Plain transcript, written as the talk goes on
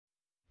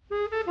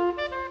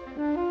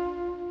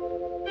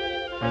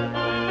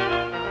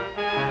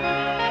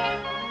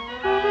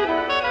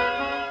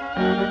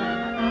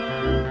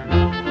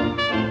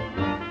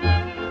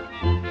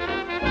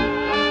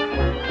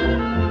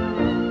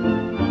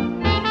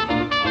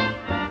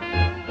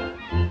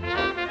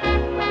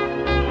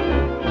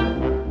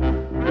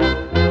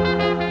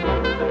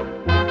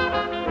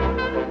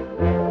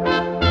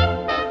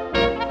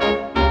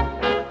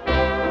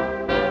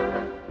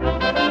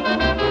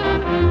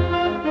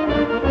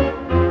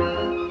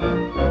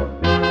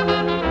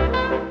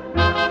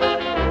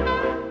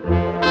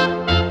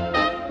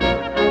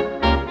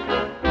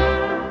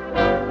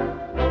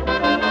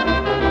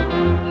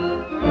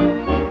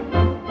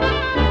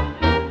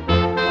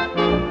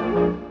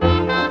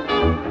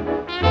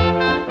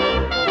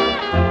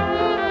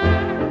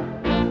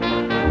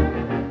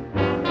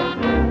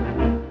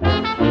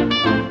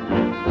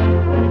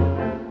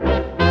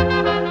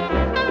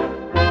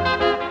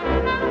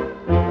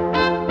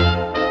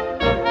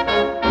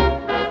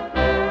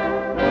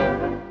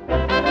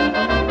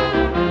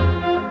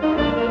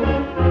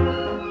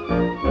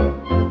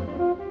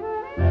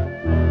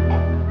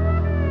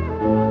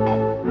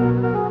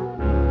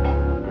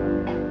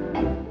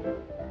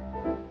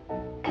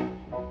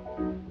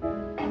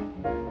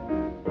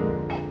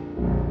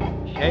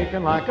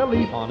Shaking like a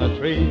leaf on a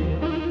tree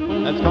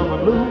that's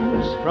coming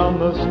loose from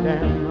the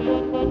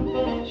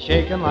stem.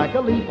 Shaking like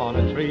a leaf on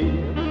a tree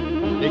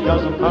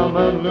because I'm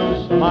coming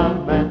loose, my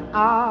man.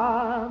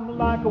 I'm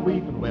like a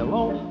weeping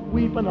willow,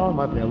 weeping on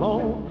my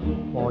pillow.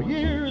 For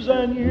years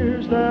and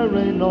years there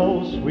ain't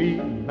no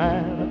sweet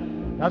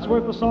man that's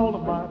worth the salt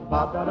of my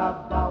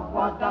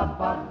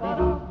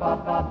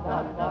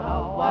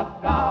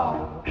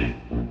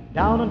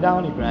down and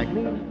down he dragged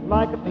me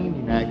like a fiend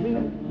he nagged me.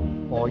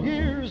 For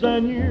years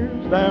and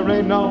years there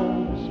ain't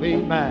no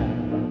sweet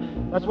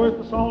man that's worth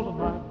the salt of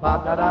my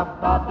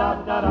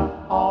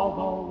ba-da-da-ba-da-da-da.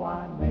 Although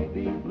I may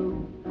be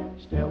blue,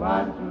 still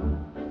I'm true.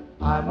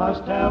 I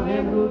must tell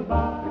him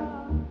goodbye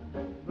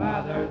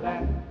rather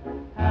than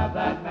have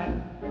that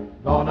man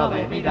gonna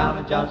lay me down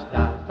and just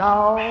die.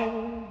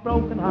 Oh,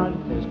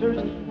 broken-hearted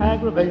sisters,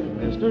 aggravated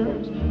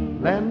misters,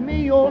 lend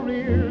me your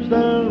ears.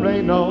 There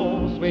ain't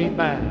no sweet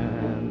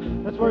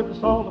man that's worth the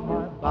salt of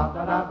my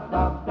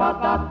ba-da-da-ba-da-da.